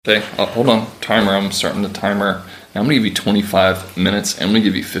Okay, hold on. Timer. I'm starting the timer. Now I'm going to give you 25 minutes, and I'm going to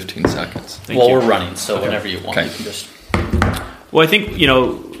give you 15 seconds. We're running, so whenever you want, you can just... Well, I think,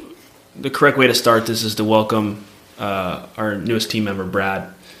 the correct way to start this is to welcome our newest team member,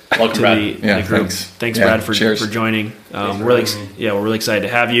 Brad. Welcome, to Brad. the group. Thanks Brad, for joining. We're really excited to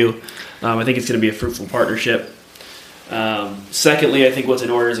have you. I think it's going to be a fruitful partnership. Secondly, I think what's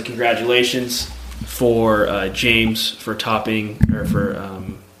in order is a congratulations for James for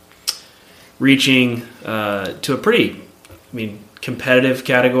reaching to a pretty, competitive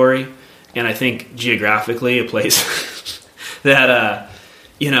category, and I think geographically a place that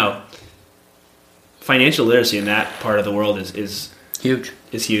financial literacy in that part of the world is huge.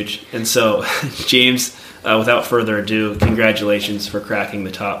 Is huge. And so, James, without further ado, congratulations for cracking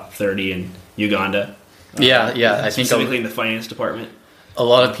the top 30 in Uganda. I think specifically in the finance department. A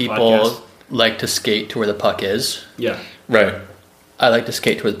lot of people like to skate to where the puck is. Yeah. Right. I like to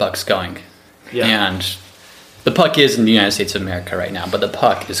skate to where the puck's going. Yeah. And the puck is in the United States of America right now, but the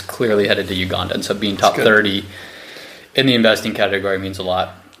puck is clearly headed to Uganda. And so being top 30 in the investing category means a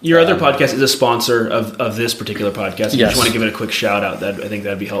lot. Your other podcast is a sponsor of this particular podcast. If you just want to give it a quick shout out, I think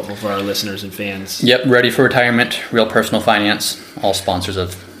that'd be helpful for our listeners and fans. Yep, Ready for Retirement, Real Personal Finance, all sponsors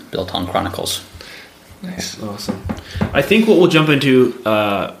of Built On Chronicles. Nice. Awesome. I think what we'll jump into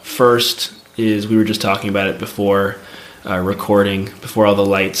first is, we were just talking about it before recording, before all the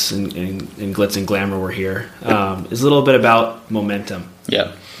lights and glitz and glamour were here, is a little bit about momentum.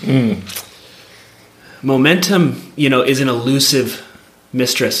 Yeah. Momentum, is an elusive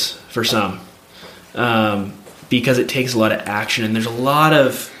mistress for some, because it takes a lot of action, and there's a lot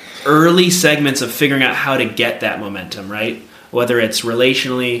of early segments of figuring out how to get that momentum, right? Whether it's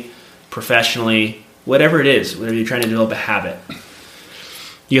relationally, professionally, whatever it is, whenever you're trying to develop a habit.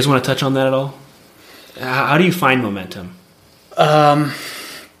 You guys want to touch on that at all? How do you find momentum?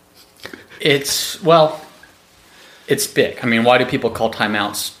 It's big. Why do people call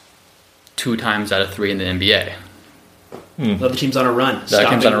timeouts 2 times out of 3 in the NBA? The other team's on a run. The other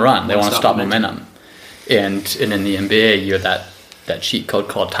team's on a run. They want to stop momentum. And in the NBA, you have that cheat code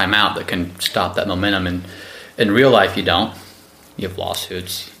called timeout that can stop that momentum. And in real life, you don't. You have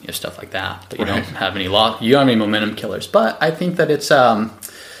lawsuits, you have stuff like that, but you don't have any you don't have any momentum killers. But I think that it's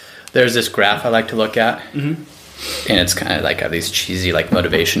there's this graph I like to look at, and it's kind of like I have these cheesy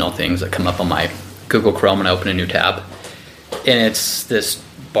motivational things that come up on my Google Chrome when I open a new tab, and it's this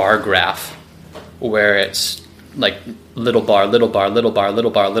bar graph where it's little bar, little bar, little bar,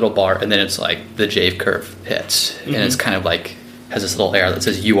 little bar, little bar, and then it's the J curve hits, and it's kind of has this little arrow that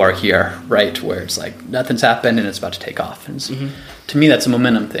says you are here, right, where it's nothing's happened and it's about to take off. And to me, that's a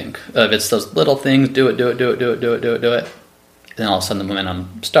momentum thing. It's those little things, do it. And then all of a sudden the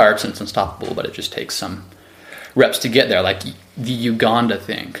momentum starts and it's unstoppable, but it just takes some reps to get there. Like the Uganda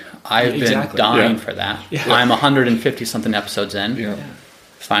thing. I've been dying for that. Yeah. I'm 150 something episodes in. Yeah.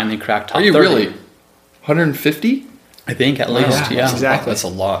 Finally cracked top 30. Are you really? 150? I think at least, yeah. Exactly. That's a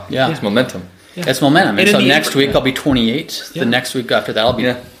lot. Yeah. It's momentum. Yeah. It's momentum. And so next week I'll be 28. Yeah. The next week after that I'll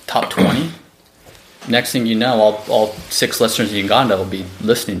be top 20. Next thing you know, all 6 listeners in Uganda will be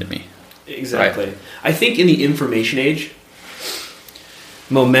listening to me. Exactly. Right. I think in the information age,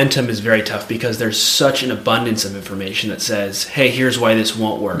 momentum is very tough because there's such an abundance of information that says, hey, here's why this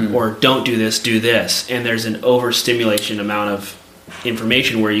won't work, or don't do this, do this. And there's an overstimulation amount of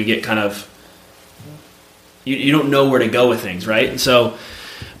information where you get kind of, you don't know where to go with things, right? And so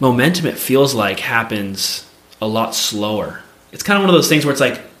momentum, it feels like, happens a lot slower. It's kind of one of those things where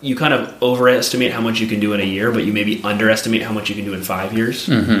it's you kind of overestimate how much you can do in a year, but you maybe underestimate how much you can do in 5 years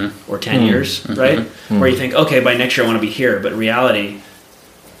or 10 years, right? Where you think, okay, by next year I want to be here. But in reality,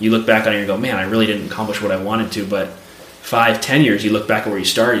 you look back on it and you go, man, I really didn't accomplish what I wanted to. But 5-10 years, you look back at where you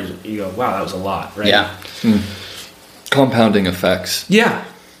started, you go, wow, that was a lot, right? Yeah. Compounding effects. Yeah.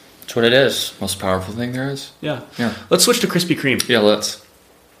 That's what it is. Most powerful thing there is. Yeah. Let's switch to Krispy Kreme. Yeah, let's.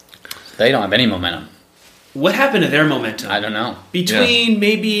 They don't have any momentum. What happened to their momentum? I don't know. Between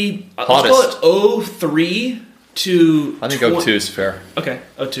maybe, let's call it 03 to... I think 02 is fair. Okay,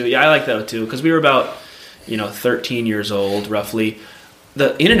 02. Yeah, I like that 02 because we were about, 13 years old, roughly.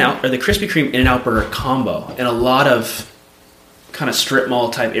 The In-N-Out, or the Krispy Kreme In-N-Out Burger combo, in a lot of kind of strip mall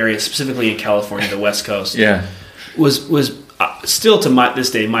type areas, specifically in California, the West Coast, was still to this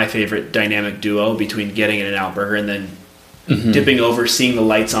day my favorite dynamic duo between getting an In-N-Out Burger and then dipping over, seeing the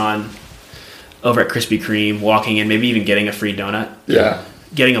lights on over at Krispy Kreme, walking in, maybe even getting a free donut. Yeah.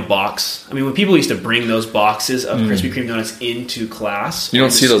 Getting a box. I mean, when people used to bring those boxes of Krispy Kreme donuts into class. You don't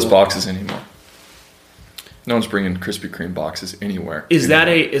see those boxes anymore. No one's bringing Krispy Kreme boxes anywhere. Is that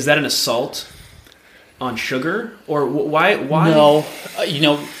an assault on sugar, or why? No,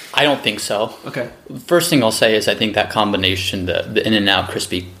 I don't think so. Okay. First thing I'll say is I think that combination, the In-N-Out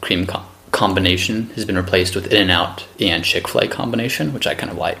Krispy Kreme combination, has been replaced with In-N-Out and Chick-fil-A combination, which I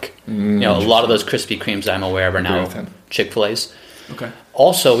kind of like. A lot of those Krispy Kremes I'm aware of are now Chick-fil-A's. Okay.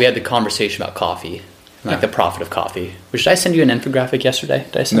 Also, we had the conversation about coffee, the profit of coffee. Did I send you an infographic yesterday?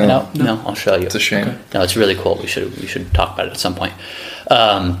 Did I send it out? No, I'll show you. It's a shame. Okay. No, it's really cool. We should talk about it at some point.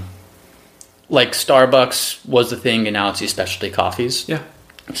 Like Starbucks was the thing, and now it's these specialty coffees. Yeah.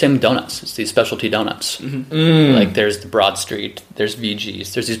 Same with donuts. It's these specialty donuts. Like there's the Broad Street, there's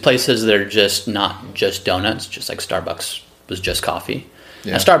VG's. There's these places that are just not just donuts, just like Starbucks was just coffee.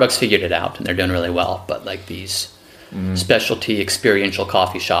 Yeah. Now Starbucks figured it out and they're doing really well, but like these specialty experiential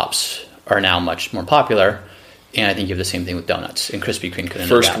coffee shops are now much more popular. And I think you have the same thing with donuts. And Krispy Kreme couldn't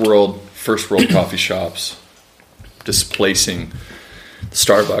First world coffee shops displacing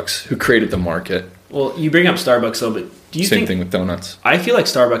Starbucks, who created the market. Well, you bring up Starbucks though, but do you Same think? thing with donuts. I feel like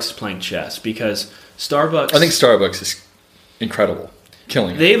Starbucks is playing chess because Starbucks. I think Starbucks is incredible,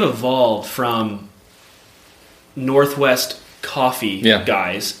 killing it. They've evolved from Northwest coffee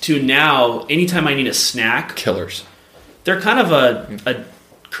guys to now. Anytime I need a snack, Killers. They're kind of a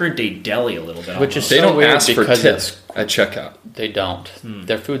current day deli a little bit. Which is They so don't weird ask for because tips at checkout. they don't.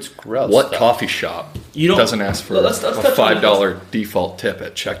 Their food's gross. What though. coffee shop doesn't ask for let's a touch on $5 default tip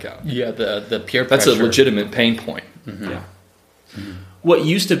at checkout? Yeah, the peer That's pressure. a legitimate pain point. Yeah. What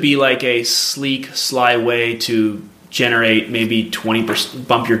used to be like a sleek, sly way to generate maybe 20%,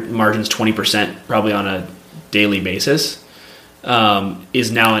 bump your margins 20% probably on a daily basis,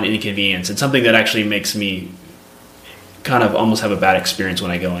 is now an inconvenience and something that actually makes me kind of almost have a bad experience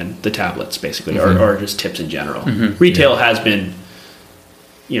when I go in the tablets, basically, or just tips in general. Retail has been,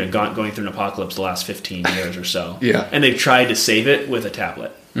 going through an apocalypse the last 15 years or so. Yeah. And they've tried to save it with a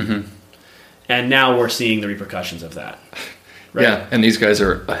tablet. And now we're seeing the repercussions of that. Right? Yeah, and these guys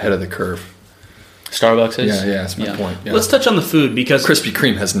are ahead of the curve. Starbucks is? Yeah, that's my point. Yeah. Let's touch on the food because Krispy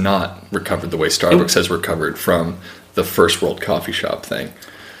Kreme has not recovered the way Starbucks has recovered from the first world coffee shop thing,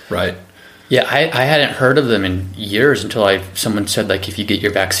 right? Yeah, I hadn't heard of them in years until someone said, like, if you get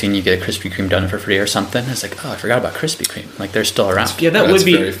your vaccine, you get a Krispy Kreme donut for free or something. I was like, oh, I forgot about Krispy Kreme. Like, they're still around. Yeah, That's would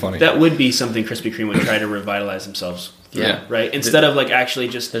be very funny. That would be something Krispy Kreme would try to revitalize themselves. Yeah. Right? Instead of, like, actually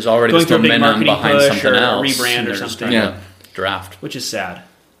just There's already going this through a big momentum marketing behind push something or else. rebrand and or they're just something. trying to draft. Which is sad.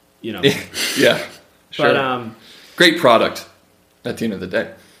 Yeah, sure. But great product at the end of the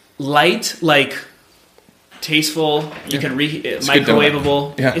day. light, like tasteful, you can good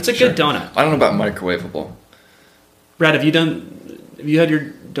microwavable. donut. Yeah, it's a sure. good donut. I don't know about microwavable. Brad, have you had your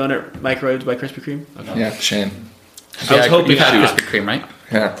donut microwaved by Krispy Kreme? Okay. Yeah, shame. I was hoping you've had that- Krispy Kreme, right?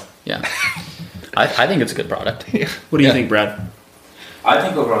 Yeah. Yeah. I think it's a good product. What do you Yeah. think, Brad? I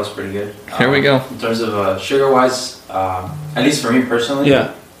think overall it's pretty good. Here we go. In terms of sugar-wise, at least for me personally,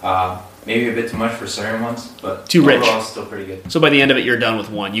 maybe a bit too much for certain ones, but Too rich. overall it's still pretty good. So by the end of it, you're done with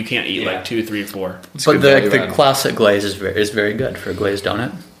one. You can't eat Yeah. like 2, 3, 4. It's But good the value add. classic glaze is very good for a glazed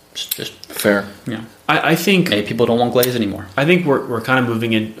donut. It's just, Fair. I think many people don't want glaze anymore. I think we're kind of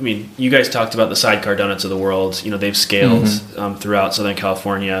moving in. I mean, you guys talked about the sidecar donuts of the world. They've scaled throughout Southern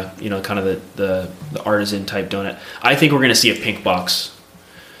California. Kind of the artisan type donut. I think we're going to see a pink box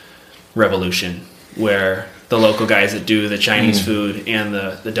revolution where the local guys that do the Chinese food and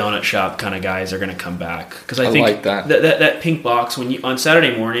the donut shop kind of guys are going to come back. Because I think like that. that pink box when you on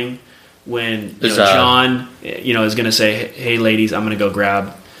Saturday morning when John is going to say, "Hey ladies, I'm going to go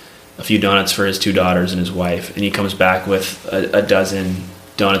grab a few donuts for his 2 daughters and his wife," and he comes back with a dozen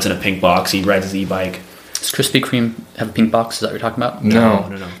donuts in a pink box. He rides his e-bike. Does Krispy Kreme have a pink box? Is that what you're talking about? No.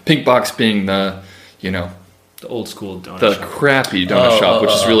 No. Pink box being the The old school donut the shop. crappy donut shop,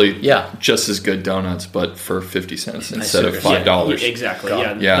 which is really yeah. just as good donuts, but for 50 cents I instead see of what you're $5. Yeah, exactly. God.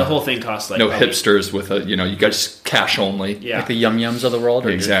 Yeah. Yeah. The whole thing costs like No probably- hipsters with you guys cash only. Yeah. Like the Yum Yums of the world? Or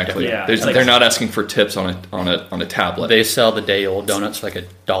Exactly. Yeah. They're, It's like- they're not asking for tips on a tablet. They sell the day old donuts for like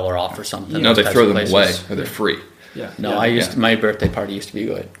 $1 off or something. no, they Those throw types them of away places. or they're free. Yeah. No, yeah. my birthday party used to be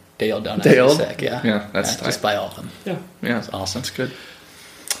good. Day old donuts. Day was old? sick, yeah. Yeah, that's tight. just buy all of them. Yeah. Yeah, That's awesome. That's good.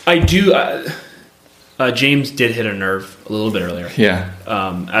 I do. James did hit a nerve a little bit earlier. Yeah.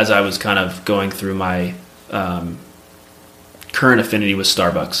 As I was kind of going through my current affinity with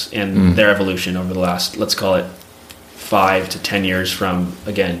Starbucks and their evolution over the last, let's call it 5 to 10 years from,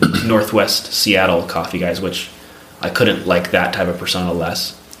 again, Northwest Seattle coffee guys, which I couldn't like that type of persona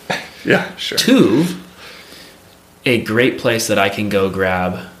less, Yeah, sure. to a great place that I can go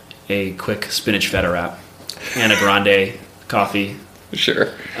grab a quick spinach feta wrap and a grande coffee. Sure.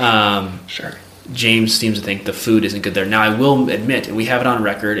 Um, Sure. James seems to think the food isn't good there. Now, I will admit, and we have it on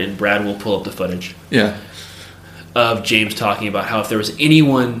record, and Brad will pull up the footage. Yeah. Of James talking about how if there was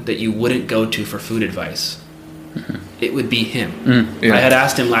anyone that you wouldn't go to for food advice, it would be him. Yeah. I had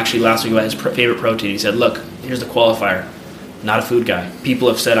asked him actually last week about his favorite protein. He said, "Look, here's the qualifier. Not a food guy. People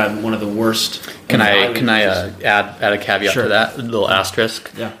have said I'm one of the worst." Can I add a caveat to that, a little asterisk,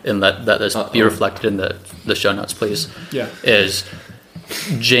 and let this be reflected in the show notes, please? Yeah. Is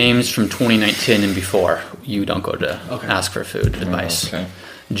James from 2019 and before, you don't go to ask for food advice. Okay.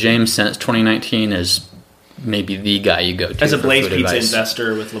 James since 2019 is maybe the guy you go to as a for Blaze food Pizza advice.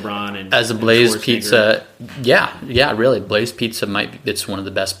 investor with LeBron and as a Blaze Pizza, really, Blaze Pizza it's one of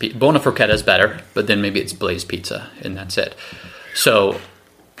the best. Bona Forchetta is better, but then maybe it's Blaze Pizza, and that's it. So,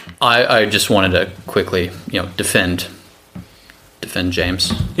 I just wanted to quickly, defend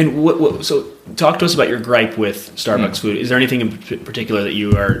James. And so, talk to us about your gripe with Starbucks food. Is there anything in particular that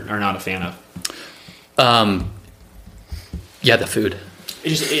you are not a fan of? The food.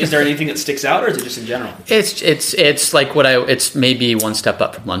 Is there anything that sticks out, or is it just in general? It's like it's maybe one step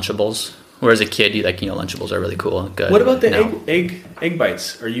up from Lunchables. Where as a kid, Lunchables are really cool and good. What about the egg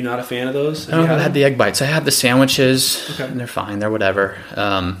bites? Are you not a fan of those? I haven't had the egg bites. I had the sandwiches, and they're fine. They're whatever.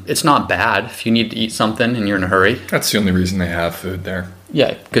 It's not bad if you need to eat something and you're in a hurry. That's the only reason they have food there.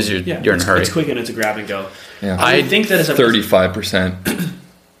 Yeah, because you're in a hurry. It's quick and it's a grab and go. Yeah. I think that is a 35%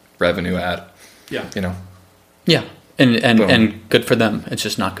 revenue ad. Yeah. Yeah. And good for them. It's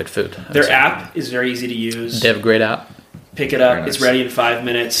just not good food. Their app is very easy to use. They have a great app. Pick it up. Nice. It's ready in 5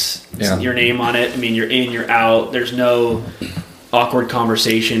 minutes. It's your name on it. I mean, you're in, you're out. There's no awkward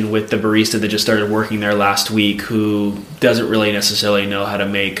conversation with the barista that just started working there last week who doesn't really necessarily know how to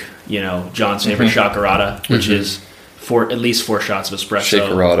make, John's favorite shakarada, which is at least 4 shots of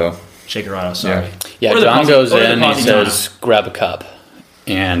espresso. Shakerado, sorry. Yeah, John goes in, he says, grab a cup.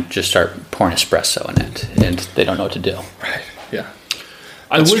 And just start pouring espresso in it, and they don't know what to do. Right. Yeah.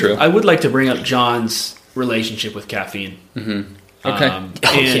 That's true. I would like to bring up John's relationship with caffeine. Mm-hmm.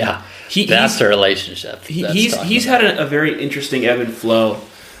 Okay. That's a relationship. He's had a very interesting ebb and flow.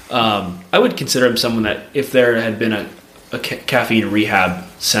 I would consider him someone that if there had been a caffeine rehab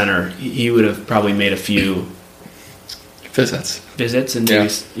center, he would have probably made a few visits and maybe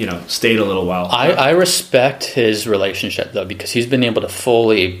stayed a little while. I respect his relationship though, because he's been able to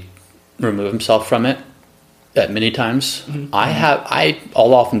fully remove himself from it at many times. Mm-hmm.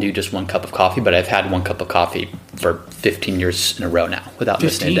 I'll often do just 1 cup of coffee, but I've had 1 cup of coffee for 15 years in a row now without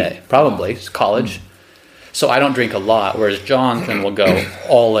missing a day. Probably. It's college. So I don't drink a lot, whereas Jonathan will go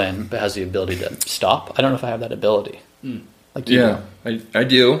all in but has the ability to stop. I don't know if I have that ability. Like you do. I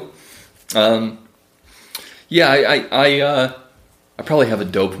do. I probably have a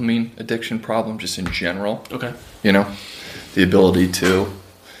dopamine addiction problem just in general. Okay. The ability to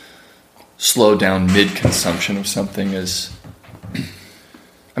slow down mid-consumption of something is...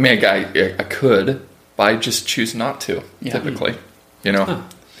 I mean, I could, but I just choose not to, typically.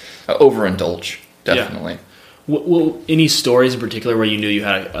 Overindulge, definitely. Yeah. Well, any stories in particular where you knew you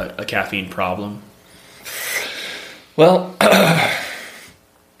had a caffeine problem? Well,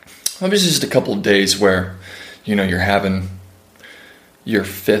 maybe it's just a couple of days where, you're having your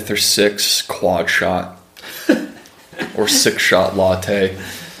 5th or 6th quad shot or 6-shot latte.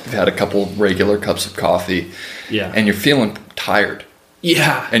 You've had a couple regular cups of coffee. Yeah. And you're feeling tired.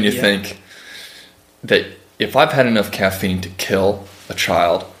 Yeah. And you think that if I've had enough caffeine to kill a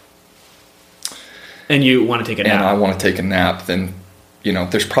child... And you want to take a nap. And I want to take a nap, then,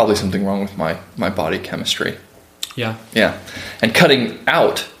 there's probably something wrong with my body chemistry. Yeah. Yeah. And cutting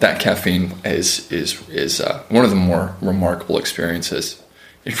out that caffeine is one of the more remarkable experiences.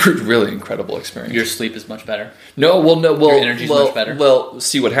 It's a really incredible experience. Your sleep is much better. Your energy is much better. Well,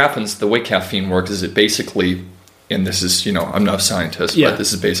 see what happens. The way caffeine works is it basically, and this is, I'm not a scientist, but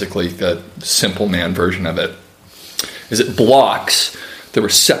this is basically the simple man version of it, is it blocks the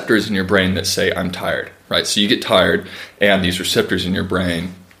receptors in your brain that say, I'm tired, right? So you get tired, and these receptors in your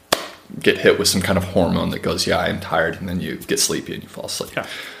brain get hit with some kind of hormone that goes, I'm tired, and then you get sleepy and you fall asleep. Yeah.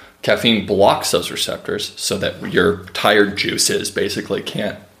 Caffeine blocks those receptors so that your tired juices basically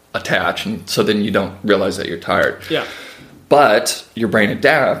can't attach, and so then you don't realize that you're tired. Yeah. But your brain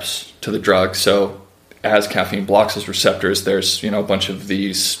adapts to the drug, so as caffeine blocks those receptors, there's a bunch of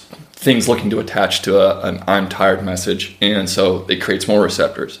these things looking to attach to an I'm tired message, and so it creates more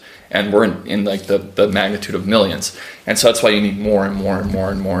receptors. And we're in like the magnitude of millions. And so that's why you need more and more and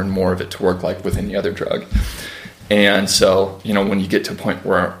more and more and more of it to work like with any other drug. And so, when you get to a point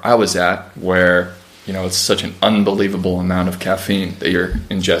where I was at, where, it's such an unbelievable amount of caffeine that you're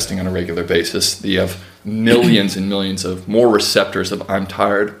ingesting on a regular basis, that you have millions and millions of more receptors of I'm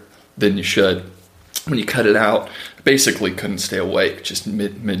tired than you should. When you cut it out, I basically couldn't stay awake, just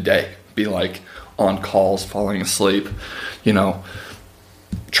midday. Be like on calls, falling asleep,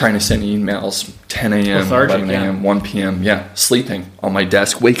 trying to send emails, 10 a.m., lethargic, 11 a.m., 1 p.m., sleeping on my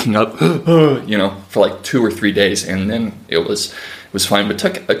desk, waking up, for like 2 or 3 days, and then it was fine. But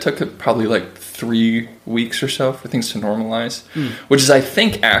it took probably like 3 weeks or so for things to normalize, which is, I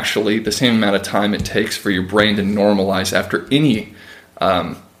think, actually the same amount of time it takes for your brain to normalize after any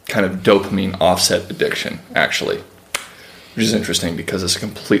kind of dopamine offset addiction, actually, which is interesting because it's a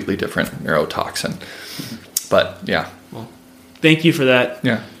completely different neurotoxin. But yeah. Well, thank you for that.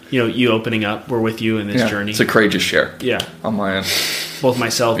 Yeah. You opening up. We're with you in this journey. It's a courageous share. Yeah. On my end. Both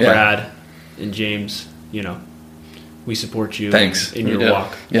myself, Brad, and James, we support you. Thanks. in your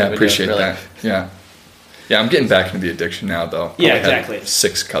walk. Yeah, appreciate that. Yeah. Yeah, I'm getting back into the addiction now, though. Probably exactly. Had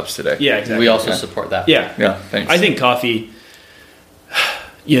 6 cups today. Yeah, exactly. We also support that. Yeah. Yeah, thanks. I think coffee,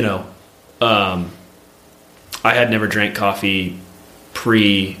 I had never drank coffee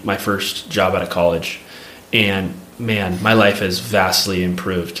pre my first job out of college. And, man, my life has vastly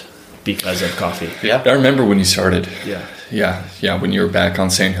improved because of coffee. Yeah. I remember when you started. Yeah. Yeah, when you were back on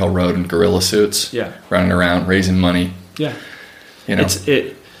Sand Hill Road in gorilla suits. Yeah. Running around, raising money. Yeah.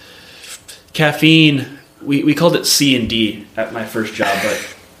 Caffeine, we called it C&D at my first job,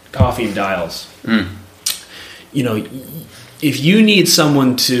 but coffee and dials. If you need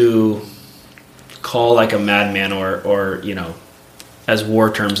someone to call like a madman or as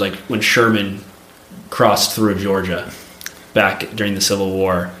war terms, like when Sherman crossed through Georgia back during the Civil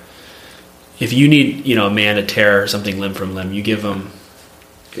War, if you need, a man to tear something limb from limb, you give them,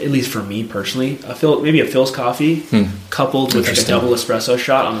 at least for me personally, maybe a Phil's coffee coupled with like a double espresso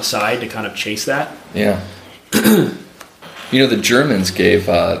shot on the side to kind of chase that. Yeah. The Germans gave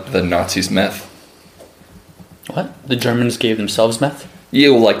the Nazis meth. What? The Germans gave themselves meth? Yeah,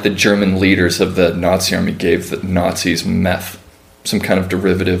 like the German leaders of the Nazi army gave the Nazis meth, some kind of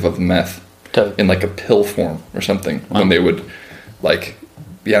derivative of meth, in like a pill form or something. Wow. When they would,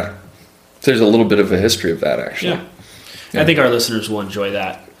 there's a little bit of a history of that, actually. Yeah. I think our listeners will enjoy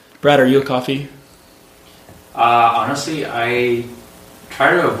that. Brad, are you a coffee? Honestly, I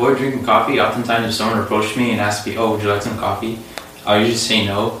try to avoid drinking coffee. Oftentimes, if someone approaches me and asks me, "Oh, would you like some coffee?" I usually say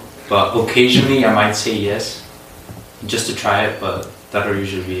no, but occasionally I might say yes, just to try it. But that'll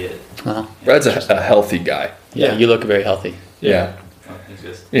usually be it. Wow. Brad's a healthy guy. Yeah, you look very healthy. Yeah. Oh, thanks,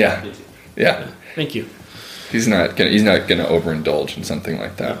 guys. Yeah. Thank you. He's not gonna overindulge in something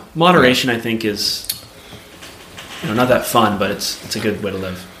like that. Moderation, I think, is not that fun, but it's a good way to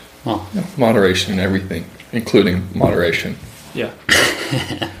live. Well, moderation in everything, including moderation. Yeah.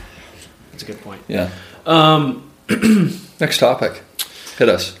 That's a good point. Yeah. Next topic. Hit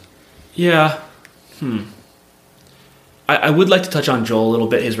us. Yeah. I would like to touch on Joel a little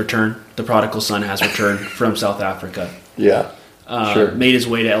bit. His return. The prodigal son has returned from South Africa. Yeah. Sure. Made his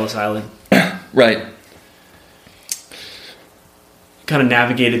way to Ellis Island. Right. Kind of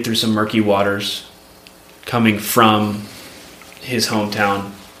navigated through some murky waters coming from his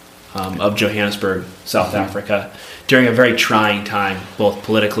hometown of Johannesburg, South Africa, during a very trying time, both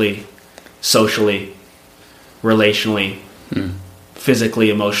politically, socially, relationally, physically,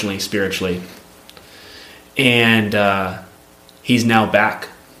 emotionally, spiritually. And he's now back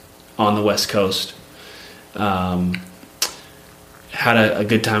on the West Coast. Had a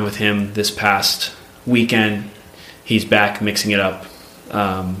good time with him this past weekend. He's back mixing it up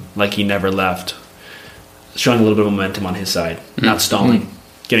like he never left. Showing a little bit of momentum on his side. Not stalling.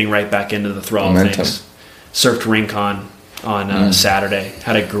 Getting right back into the thrall of things. Surfed Rincon on Saturday.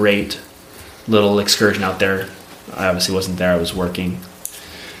 Had a great little excursion out there. I obviously wasn't there. I was working.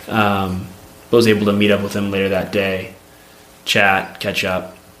 But was able to meet up with him later that day. Chat, catch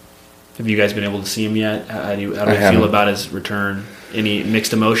up. Have you guys been able to see him yet? How do you feel about his return? Any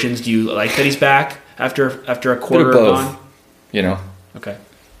mixed emotions? Do you like that he's back after a quarter gone? Okay.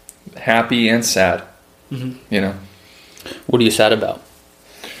 Happy and sad. What are you sad about?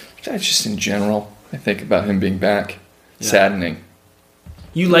 Just in general, I think about him being back. Yeah. Saddening.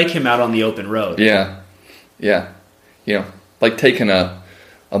 You like him out on the open road. Yeah. Like taking a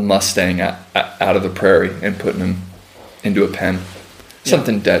Mustang out of the prairie and putting him into a pen.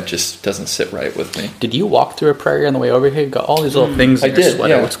 Something dead just doesn't sit right with me. Did you walk through a prairie on the way over here? You got all these little things in your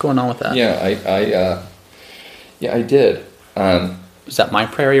sweater. Yeah. What's going on with that? Yeah, I did. Was that my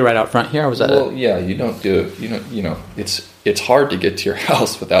prairie right out front here? Or was that? Well, yeah. You don't do. It's hard to get to your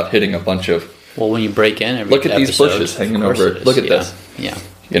house without hitting a bunch of. Well, when you break in, look at these bushes hanging over it. Look at this. Yeah.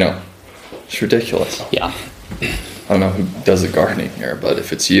 It's ridiculous. Yeah. I don't know who does the gardening here, but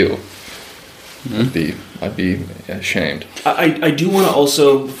if it's you, I'd be ashamed. I do want to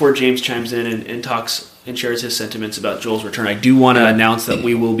also, before James chimes in and talks and shares his sentiments about Joel's return, I do want to announce that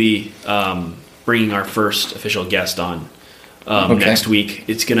we will be bringing our first official guest on next week.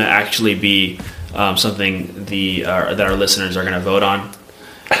 It's going to actually be something that our listeners are going to vote on.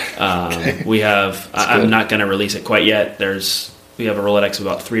 We have. I'm not going to release it quite yet. We have a Rolodex of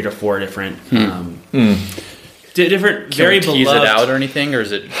about 3 to 4 different. Different, very beloved. Tease it out or anything, or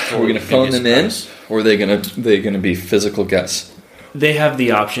is it? Are we going to phone them in, or are they going to be physical guests? They have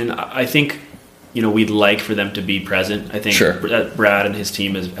the option. I think, we'd like for them to be present. I think Brad and his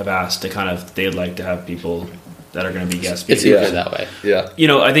team have asked to they'd like to have people that are going to be guests. It's easier that way. Yeah.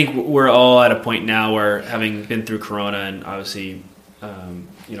 I think we're all at a point now where, having been through Corona and obviously,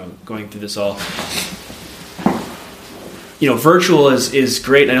 going through this all. Virtual is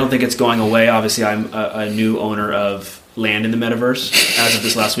great. I don't think it's going away. Obviously, I'm a new owner of land in the metaverse. As of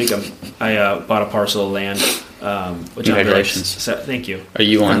this last week, I bought a parcel of land. Which Congratulations! Thank you. Are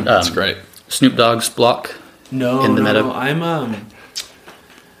you on? That's great. Snoop Dogg's block? No, in the no. I'm.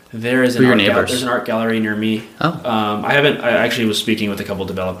 There's an art gallery near me. Oh. I actually was speaking with a couple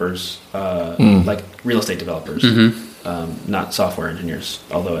developers, like real estate developers, not software engineers.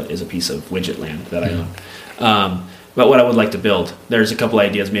 Although it is a piece of widget land that I own. But what I would like to build, there's a couple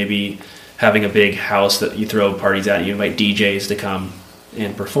ideas. Maybe having a big house that you throw parties at. You invite DJs to come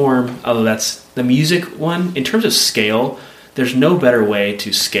and perform. Although that's the music one. In terms of scale, there's no better way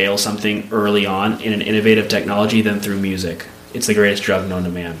to scale something early on in an innovative technology than through music. It's the greatest drug known to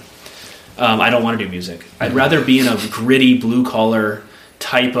man. I don't want to do music. I'd rather be in a gritty, blue-collar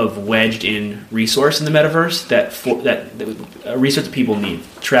type of wedged-in resource in the metaverse that a resource that people need.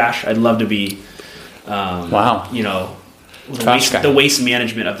 Trash. I'd love to be. Wow. The waste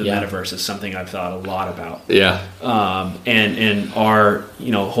management of the metaverse is something I've thought a lot about. Yeah. And our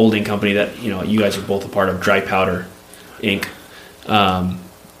holding company that you guys are both a part of, Dry Powder Inc.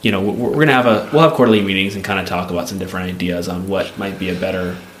 We're gonna we'll have quarterly meetings and kind of talk about some different ideas on what might be a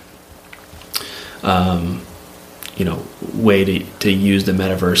better way to use the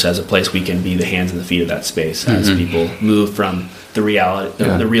metaverse as a place we can be the hands and the feet of that space as people move from the reality,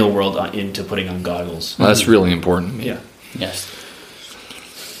 the real world into putting on goggles. Well, that's really important to me. Yeah. Yes.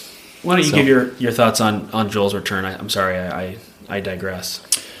 Why don't you give your thoughts on Joel's return? I'm sorry, I digress.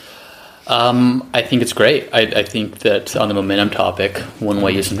 I think it's great. I think that on the momentum topic, one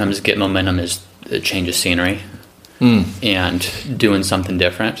way you sometimes get momentum is a change of scenery and doing something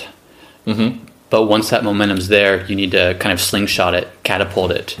different. Mm-hmm. But once that momentum's there, you need to kind of slingshot it,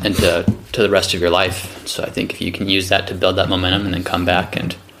 catapult it into the rest of your life. So I think if you can use that to build that momentum and then come back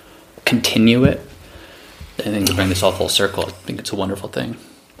and continue it, I think to bring this all full circle, I think it's a wonderful thing.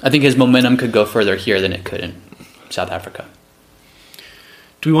 I think his momentum could go further here than it could in South Africa.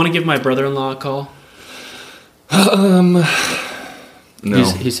 Do we want to give my brother-in-law a call? No.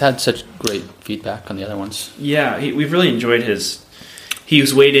 He's had such great feedback on the other ones. Yeah, we've really enjoyed his. He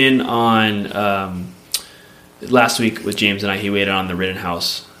was weighed in on last week with James and I. He weighed in on the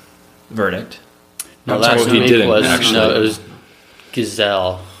Rittenhouse verdict. No, last week it was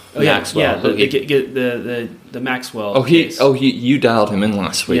Gazelle. Oh, Maxwell. Yeah, the Maxwell. Case. You dialed him in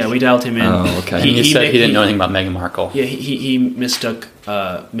last week. Yeah, we dialed him in. Oh, okay. He said he didn't know anything about Meghan Markle. Yeah, he mistook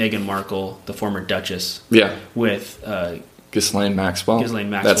Meghan Markle, the former Duchess. Yeah. With Ghislaine Maxwell.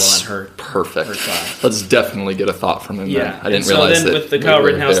 That's and her perfect. Her child. Let's definitely get a thought from him. Yeah, I didn't realize that. So then, with the Kyle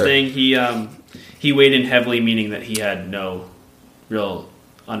Rittenhouse thing, he weighed in heavily, meaning that he had no real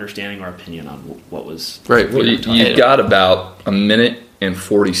understanding or opinion on what was right. Well, you got about a minute and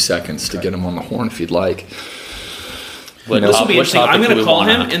 40 seconds to get him on the horn if you'd like. This will be interesting. I'm going to call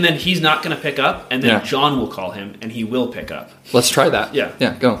him, and then he's not going to pick up, and then John will call him, and he will pick up. Let's try that.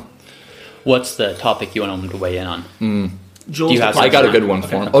 Yeah, go. What's the topic you want him to weigh in on? I got a good one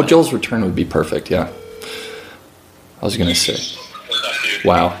for him. Oh, Joel's return would be perfect, yeah. I was going to say.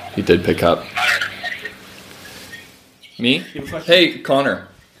 Wow, he did pick up. Me? Hey, Connor.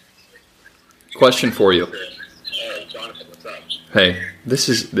 Question for you. Jonathan, what's up? Hey, this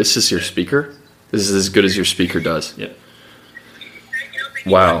is your speaker? This is as good as your speaker does. Yep.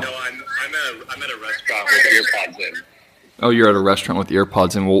 Wow. No, I'm at a restaurant with earpods in. Oh, you're at a restaurant with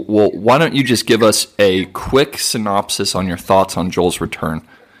earpods in. Well, why don't you just give us a quick synopsis on your thoughts on Joel's return?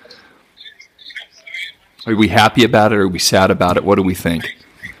 Are we happy about it? Or are we sad about it? What do we think?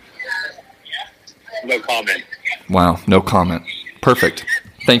 No comment. Wow, no comment. Perfect.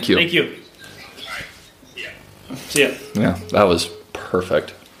 Thank you. Thank you. See ya. Yeah, that was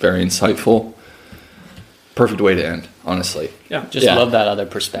perfect. Very insightful. Perfect way to end, honestly. Yeah. Love that other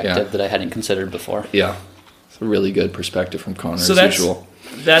perspective that I hadn't considered before. Yeah. It's a really good perspective from Connor, so as usual.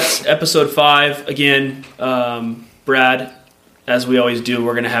 that's episode 5. Again, Brad, as we always do,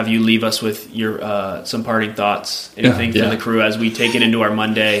 we're going to have you leave us with your some parting thoughts, anything from the crew as we take it into our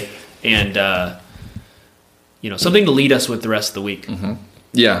Monday, and something to lead us with the rest of the week. Mm-hmm.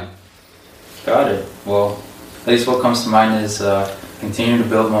 Yeah. Got it. Well, at least what comes to mind is continue to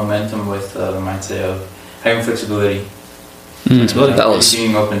build momentum with the mindset of having flexibility. Flexibility. That was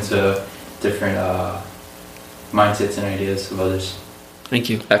being open to different mindsets and ideas of others. Thank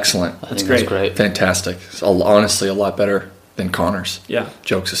you. excellent. That's great. great. Fantastic. It's honestly a lot better than Connor's. Yeah.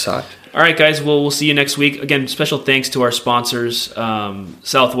 Jokes aside. All right, guys. Well, we'll see you next week. Again, special thanks to our sponsors,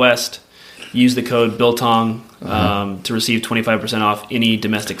 Southwest. Use the code Biltong to receive 25% off any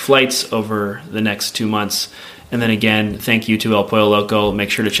domestic flights over the next 2 months. And then again, thank you to El Pollo Loco. Make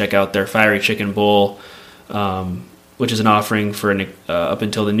sure to check out their Fiery Chicken Bowl, which is an offering for up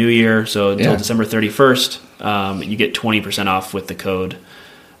until the new year. So until December 31st, you get 20% off with the code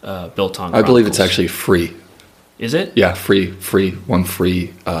Biltong. I believe it's actually free. Is it? Yeah, free, one free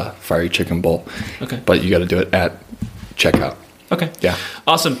Fiery Chicken Bowl. Okay. But you got to do it at checkout. Okay. Yeah.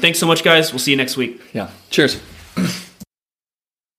 Awesome. Thanks so much, guys. We'll see you next week. Yeah. Cheers.